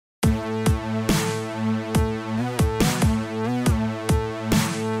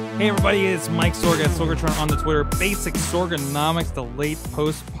Hey everybody, it's Mike Sorga at Sorgatron on the Twitter. Basic Sorganomics, the late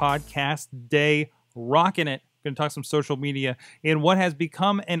post podcast day. Rocking it. Going to talk some social media in what has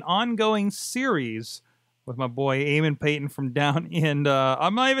become an ongoing series with my boy Eamon Payton from down in,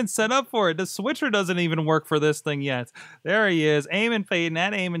 I'm not even set up for it. The switcher doesn't even work for this thing yet. There he is. Eamon Payton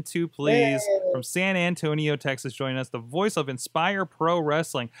at Eamon2 Please from San Antonio, Texas, joining us. The voice of Inspire Pro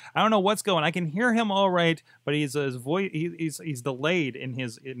Wrestling. I don't know what's going on. I can hear him all right, but his voice, he's delayed in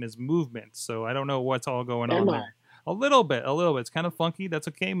his movement. So I don't know what's all going on there. A little bit. It's kind of funky. That's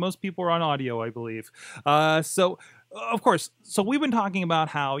okay. Most people are on audio, I believe. Of course, so we've been talking about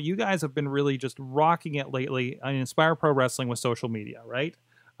how you guys have been really just rocking it lately on Inspire Pro Wrestling with social media, right?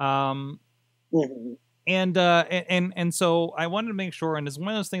 And so I wanted to make sure, and it's one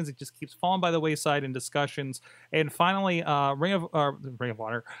of those things that just keeps falling by the wayside in discussions. And finally, Ring of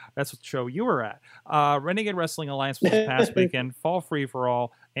Honor, that's what show you were at. Renegade Wrestling Alliance was this past weekend, Fall Free for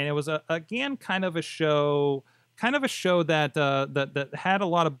All, and it was again kind of a show that had a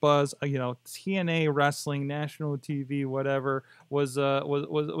lot of buzz. TNA Wrestling, national TV, whatever was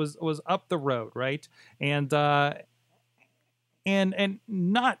up the road, right? And not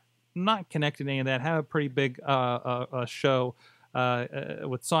connected to any of that. Had a pretty big show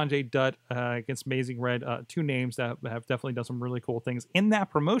with Sanjay Dutt against Amazing Red, two names that have definitely done some really cool things in that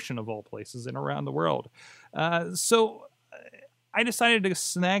promotion of all places and around the world. So I decided to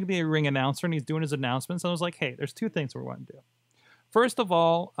snag the ring announcer, and he's doing his announcements. And I was like, hey, there's two things we want to do. First of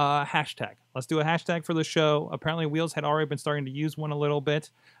all, hashtag. Let's do a hashtag for the show. Apparently, Wheels had already been starting to use one a little bit.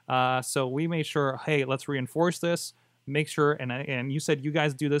 So we made sure, hey, let's reinforce this. Make sure, and you said you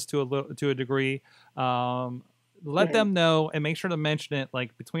guys do this to a degree. Let them know and make sure to mention it,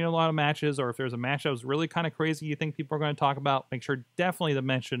 like between a lot of matches, or if there's a match that was really kind of crazy you think people are going to talk about, make sure definitely to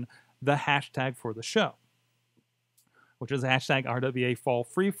mention the hashtag for the show, which is hashtag RWA Fall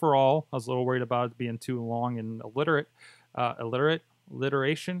Free for All. I was a little worried about it being too long and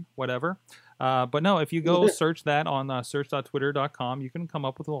alliteration, whatever. But no, if you go search that on search.twitter.com, you can come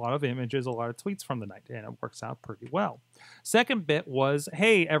up with a lot of images, a lot of tweets from the night, and it works out pretty well. Second bit was,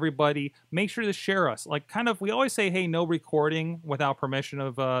 hey, everybody, make sure to share us. Like, kind of, we always say, hey, no recording without permission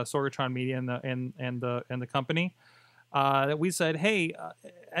of Sorgatron Media and the company. That we said, hey,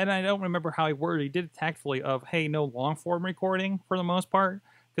 and I don't remember how he worded it. He did it tactfully of, hey, no long form recording for the most part.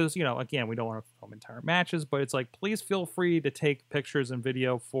 Because, again, we don't want to film entire matches, but it's like, please feel free to take pictures and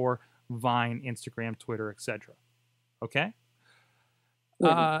video for Vine, Instagram, Twitter, etc. Okay?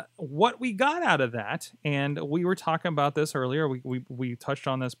 What we got out of that, and we were talking about this earlier, we touched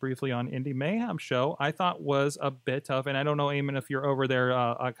on this briefly on Indie Mayhem show, I thought was a bit of, and I don't know, Eamon, if you're over there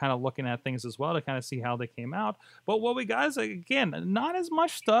kind of looking at things as well to kind of see how they came out, but what we got is, again, not as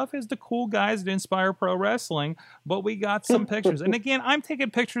much stuff as the cool guys at Inspire Pro Wrestling, but we got some pictures. And again, I'm taking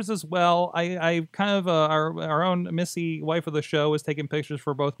pictures as well. I kind of, our own Missy, wife of the show, is taking pictures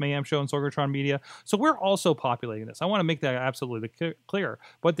for both Mayhem Show and Sorgatron Media, so we're also populating this. I want to make that absolutely clear.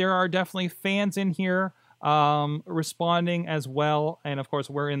 But there are definitely fans in here responding as well. And of course,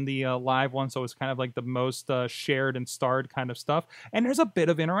 we're in the live one, so it's kind of like the most shared and starred kind of stuff. And there's a bit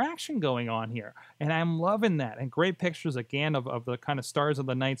of interaction going on here. And I'm loving that. And great pictures, again, of the kind of stars of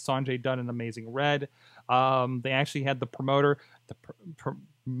the night, Sanjay Dutt and Amazing Red. They actually had the promoter,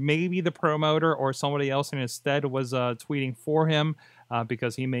 maybe the promoter or somebody else in his stead was tweeting for him.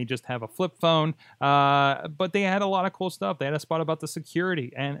 Because he may just have a flip phone. But they had a lot of cool stuff. They had a spot about the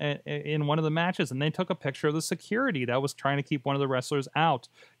security and in one of the matches, and they took a picture of the security that was trying to keep one of the wrestlers out.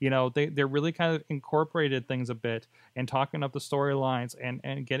 They really kind of incorporated things a bit and talking up the storylines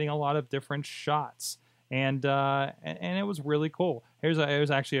and getting a lot of different shots. And it was really cool. It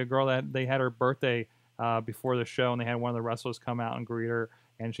was actually a girl that they had her birthday before the show, and they had one of the wrestlers come out and greet her.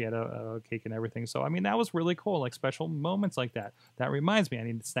 And she had a cake and everything. So, I mean, that was really cool, like special moments like that. That reminds me, I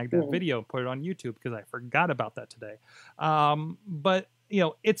need to snag that video and put it on YouTube because I forgot about that today. But,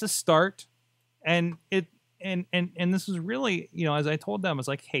 it's a start. And this is really, as I told them, I was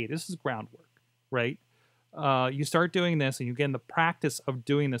like, hey, this is groundwork, right? You start doing this and you get in the practice of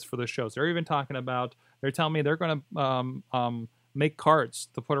doing this for the shows. They're even talking about, they're telling me they're going to make cards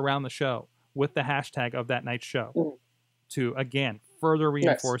to put around the show with the hashtag of that night's show to, again, further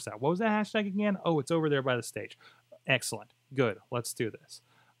reinforce that. What was that hashtag again? Oh, it's over there by the stage. Excellent. Good. Let's do this.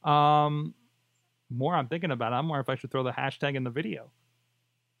 More I'm thinking about it, I'm more if I should throw the hashtag in the video.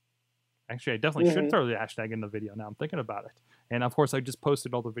 Actually, I definitely should throw the hashtag in the video now I'm thinking about it. And of course, I just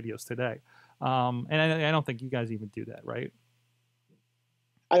posted all the videos today. And I don't think you guys even do that, right?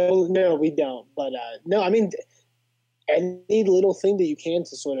 No, we don't. But no, I mean, any little thing that you can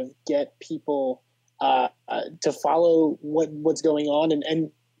to sort of get people to follow what's going on.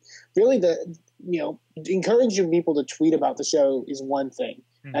 And really encouraging people to tweet about the show is one thing.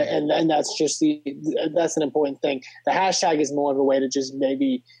 And that's just that's an important thing. The hashtag is more of a way to just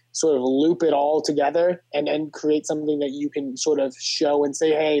maybe sort of loop it all together and then create something that you can sort of show and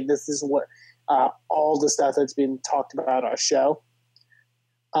say, hey, this is what all the stuff that's been talked about our show.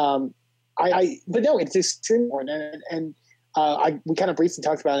 But no, it's extremely important. And we kind of briefly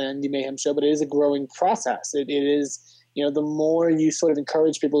talked about it in the Mayhem show, but it is a growing process. It is, the more you sort of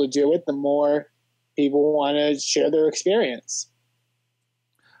encourage people to do it, the more people want to share their experience.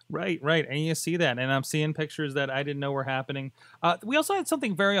 Right. And you see that. And I'm seeing pictures that I didn't know were happening. We also had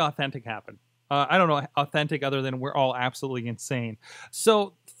something very authentic happen. I don't know, authentic other than we're all absolutely insane.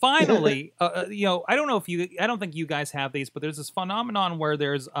 So finally, I don't think you guys have these, but there's this phenomenon where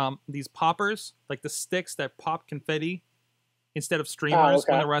there's these poppers, like the sticks that pop confetti instead of streamers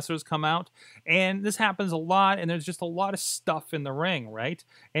when the wrestlers come out. And this happens a lot. And there's just a lot of stuff in the ring. Right.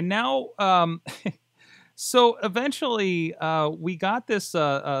 And now, so eventually, we got this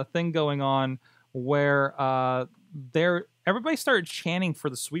thing going on where everybody started chanting for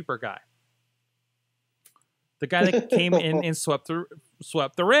the sweeper guy, the guy that came in and swept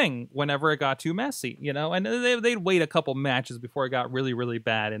the ring whenever it got too messy, And they'd wait a couple matches before it got really, really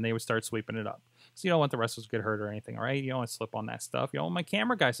bad, and they would start sweeping it up. So you don't want the wrestlers to get hurt or anything, all right? You don't want to slip on that stuff. You don't want my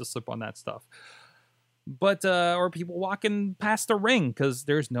camera guys to slip on that stuff. But or people walking past the ring because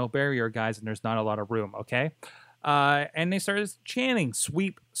there's no barrier, guys, and there's not a lot of room. Okay. And they started chanting,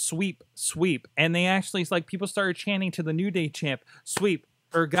 sweep, sweep, sweep. And they actually, it's like people started chanting to the New Day champ, sweep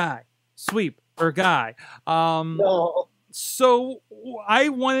or guy, sweep or guy. No. So I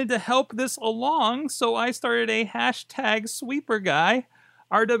wanted to help this along. So I started a hashtag sweeper guy,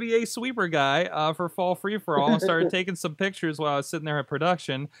 RWA sweeper guy, for Fall Free For All, and started taking some pictures while I was sitting there at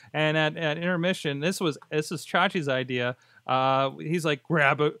production. And at intermission, this is Chachi's idea. He's like,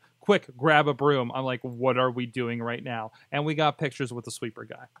 grab a broom. I'm like, what are we doing right now? And we got pictures with the sweeper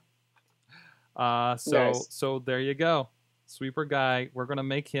guy. Nice. So there you go. Sweeper guy. We're going to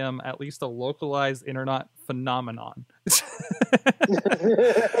make him at least a localized internet phenomenon.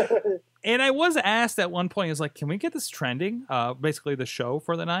 And I was asked at one point, is like, can we get this trending? Basically the show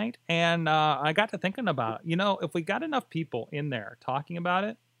for the night. And I got to thinking about, if we got enough people in there talking about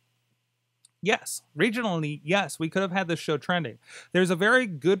it, yes, regionally, yes, we could have had this show trending. There's a very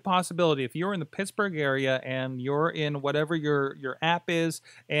good possibility if you're in the Pittsburgh area and you're in whatever your app is,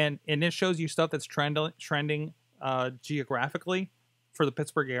 and it shows you stuff that's trending geographically for the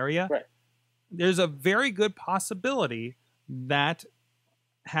Pittsburgh area. Right. There's a very good possibility that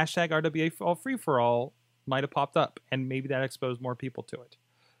hashtag RWA All Free For All might have popped up, and maybe that exposed more people to it.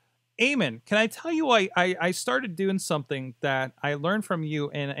 Eamon, can I tell you, I started doing something that I learned from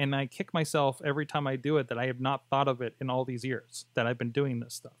you, and I kick myself every time I do it, that I have not thought of it in all these years that I've been doing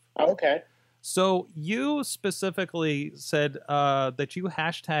this stuff. Okay. So you specifically said that you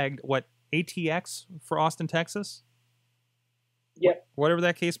hashtagged, what, ATX for Austin, Texas? Yep. Whatever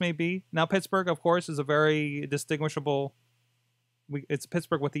that case may be. Now, Pittsburgh, of course, is a very distinguishable... it's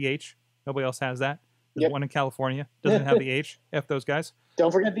Pittsburgh with the H. Nobody else has that. There's one in California. Doesn't have the H. F those guys.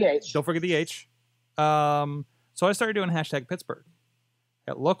 Don't forget the H. Don't forget the H. So I started doing hashtag Pittsburgh.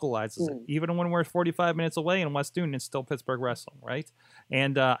 It localizes it. Even when we're 45 minutes away in West Newton, it's still Pittsburgh wrestling, right?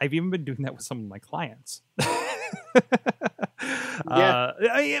 And I've even been doing that with some of my clients. But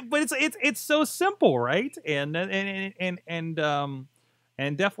it's so simple, right? And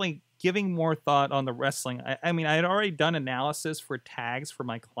definitely giving more thought on the wrestling. I mean, I had already done analysis for tags for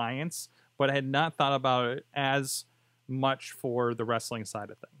my clients, but I had not thought about it as much for the wrestling side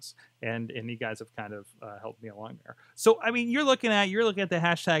of things. And you guys have kind of helped me along there. So, I mean, you're looking at the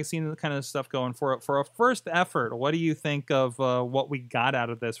hashtag, seeing the kind of stuff going for a first effort. What do you think of what we got out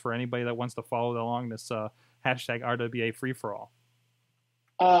of this for anybody that wants to follow along this hashtag RWA Free For All?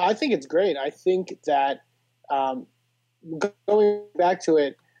 I think it's great. I think that going back to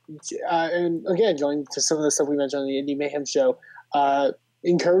it, and again, going to some of the stuff we mentioned on the Indie Mayhem show,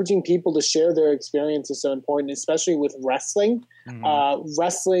 encouraging people to share their experience is so important, especially with wrestling.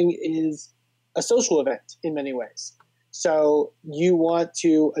 Wrestling is a social event in many ways. So you want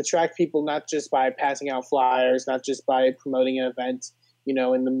to attract people not just by passing out flyers, not just by promoting an event,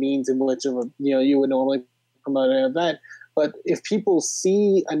 in the means in which you would normally promote an event, but if people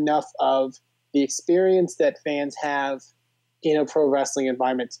see enough of the experience that fans have in a pro wrestling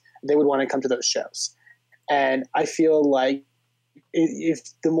environment, they would want to come to those shows. And I feel like if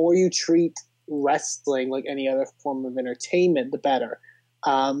the more you treat wrestling like any other form of entertainment, the better.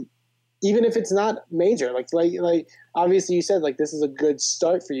 Even if it's not major, like obviously you said, like, this is a good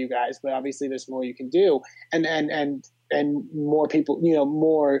start for you guys, but obviously there's more you can do, and more people,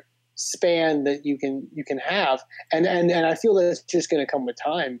 more span that you can have, and I feel that it's just going to come with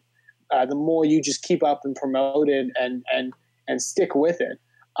time. The more you just keep up and promote it and stick with it,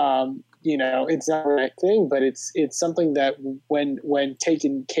 it's not the right thing, but it's something that when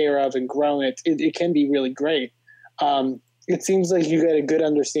taken care of and grown, it can be really great. It seems like you get a good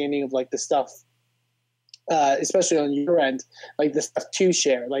understanding of like the stuff, especially on your end, like the stuff to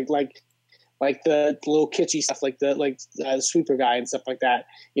share, like the little kitschy stuff, like the sweeper guy and stuff like that.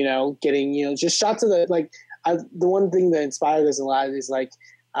 Getting just shots of the the one thing that inspired us a lot is like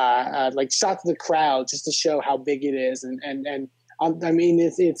shots of the crowd just to show how big it is, and I mean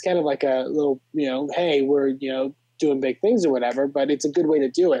it's kind of like a little hey, we're doing big things or whatever, but it's a good way to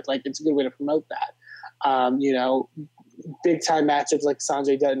do it. Like it's a good way to promote that. Big time matchups like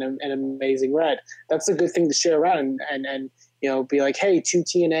Sanjay Dutt and Amazing Red. That's a good thing to share around and be like, hey, 2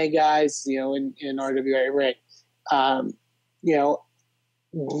 TNA guys, in RWA ring.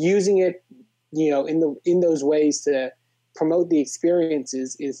 Using it, in those ways to promote the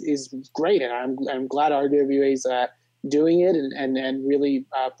experiences is great, and I'm glad RWA is doing it and really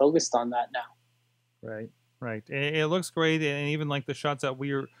focused on that now. Right. It looks great, and even like the shots that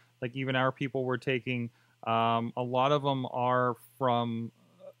even our people were taking. A lot of them are from,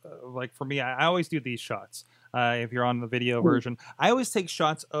 like for me, I always do these shots. If you're on the video version, I always take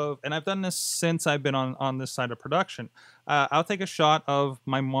shots of, and I've done this since I've been on this side of production. I'll take a shot of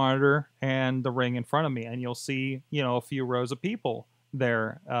my monitor and the ring in front of me, and you'll see, a few rows of people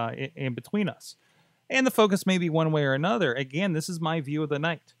there in between us. And the focus may be one way or another. Again, this is my view of the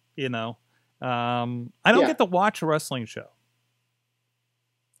night, I don't get to watch a wrestling show.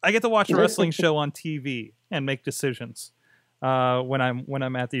 I get to watch a wrestling show on TV and make decisions when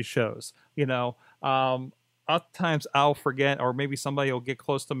I'm at these shows. Sometimes I'll forget, or maybe somebody will get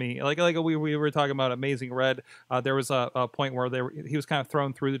close to me. Like we were talking about Amazing Red. There was a point where he was kind of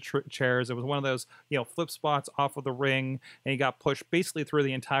thrown through the chairs. It was one of those flip spots off of the ring, and he got pushed basically through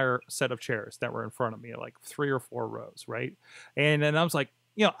the entire set of chairs that were in front of me, like 3 or 4 rows, right? And then I was like,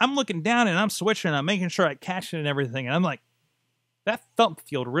 I'm looking down and I'm switching, and I'm making sure I catch it and everything, and I'm like, that thump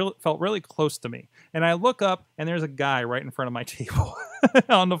felt really close to me. And I look up, and there's a guy right in front of my table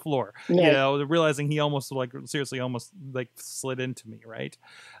on the floor, realizing he almost slid into me, right?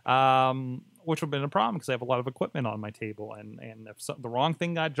 Which would have been a problem because I have a lot of equipment on my table. And if the wrong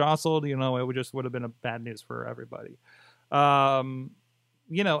thing got jostled, it would have been a bad news for everybody. And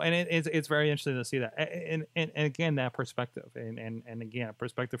it's very interesting to see that, and again, that perspective, and again, a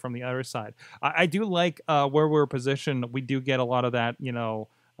perspective from the other side. I do like where we're positioned. We do get a lot of that.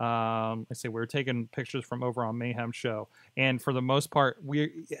 I say we're taking pictures from over on Mayhem Show, and for the most part,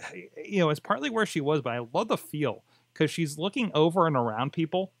 it's partly where she was, but I love the feel because she's looking over and around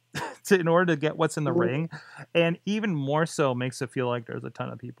people. In order to get what's in the ring, and even more so makes it feel like there's a ton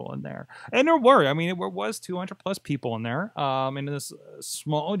of people in there. And there were, it was 200 plus people in there, in this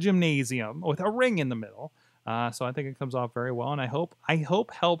small gymnasium with a ring in the middle. So I think it comes off very well, and I hope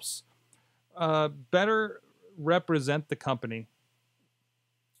helps better represent the company.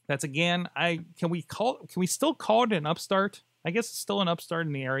 That's again, can we still call it an upstart? I guess it's still an upstart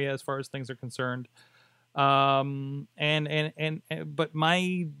in the area as far as things are concerned. But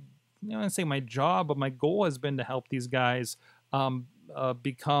my, I don't say my job, but my goal has been to help these guys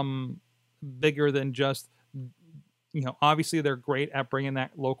become bigger than just, obviously they're great at bringing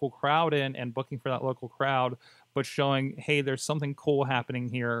that local crowd in and booking for that local crowd, but showing, hey, there's something cool happening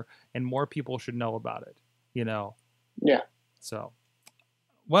here and more people should know about it, Yeah. So,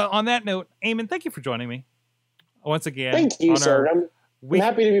 well, on that note, Eamon, thank you for joining me once again. Thank you, sir. I'm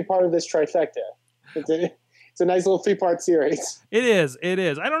happy to be part of this trifecta. It's a nice little 3-part series. It is.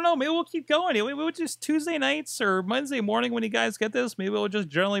 I don't know. Maybe we'll keep going. We'll just Tuesday nights or Wednesday morning when you guys get this. Maybe it'll just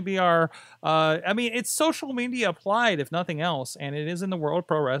generally be our. It's social media applied, if nothing else, and it is in the world of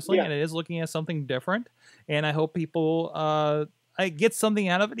pro wrestling, and it is looking at something different. And I hope people get something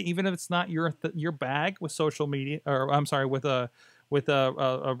out of it, even if it's not your bag with social media, or I'm sorry, with a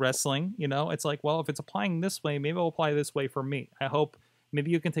wrestling. It's like, well, if it's applying this way, maybe it'll apply this way for me. I hope. Maybe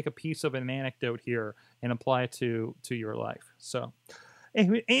you can take a piece of an anecdote here and apply it to your life. So,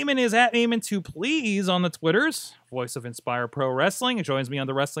 Eamon is at Eamon2Please on the Twitters, voice of Inspire Pro Wrestling. He joins me on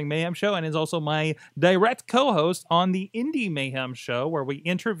the Wrestling Mayhem Show and is also my direct co-host on the Indie Mayhem Show, where we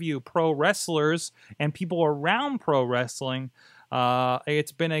interview pro wrestlers and people around pro wrestling.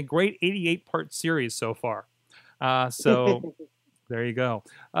 It's been a great 88-part series so far. So there you go.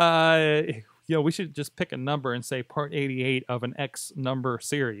 We should just pick a number and say part 88 of an X number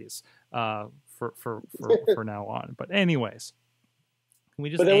series for now on. But anyways,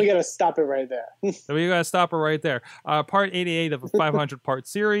 But then we got to stop it right there. So we got to stop it right there. Part 88 of a 500-part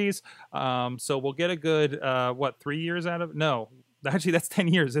series. So we'll get a good, 3 years out of it? No. Actually, that's 10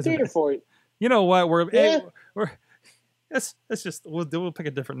 years, isn't it? 3 or 4. You know what? We'll pick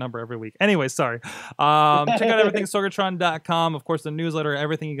a different number every week. Anyway, sorry. Check out everything Sorgatron.com. Of course, the newsletter,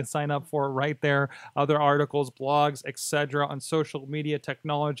 everything you can sign up for right there. Other articles, blogs, etc. on social media,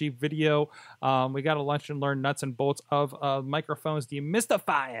 technology, video. We got a lunch and learn nuts and bolts of microphones,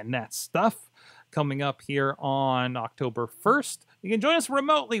 demystifying that stuff, coming up here on October 1st. You can join us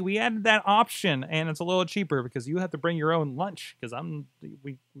remotely. We added that option, and it's a little cheaper because you have to bring your own lunch. Because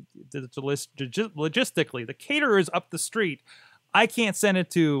logistically, the caterer is up the street. I can't send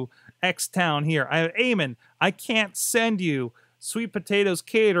it to X town here. Eamon, I can't send you Sweet Potatoes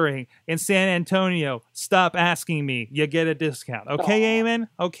Catering in San Antonio. Stop asking me. You get a discount. Okay, Eamon?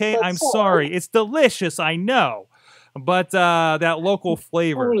 Okay, I'm sorry. It's delicious, I know. But that local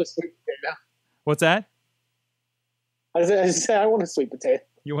flavor. What's that? I said I want a sweet potato.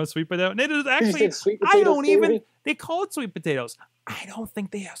 You want sweet potato? It is actually, they call it sweet potatoes. I don't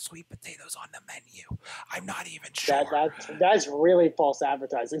think they have sweet potatoes on the menu. I'm not even sure. That's really false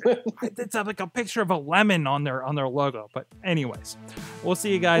advertising. It's like a picture of a lemon on their logo. But anyways, we'll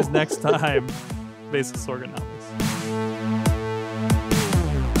see you guys next time. Basic Sorganomics.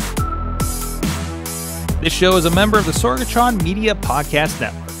 This show is a member of the Sorgatron Media Podcast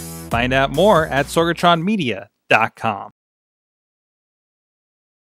Network. Find out more at sorgatronmedia.com.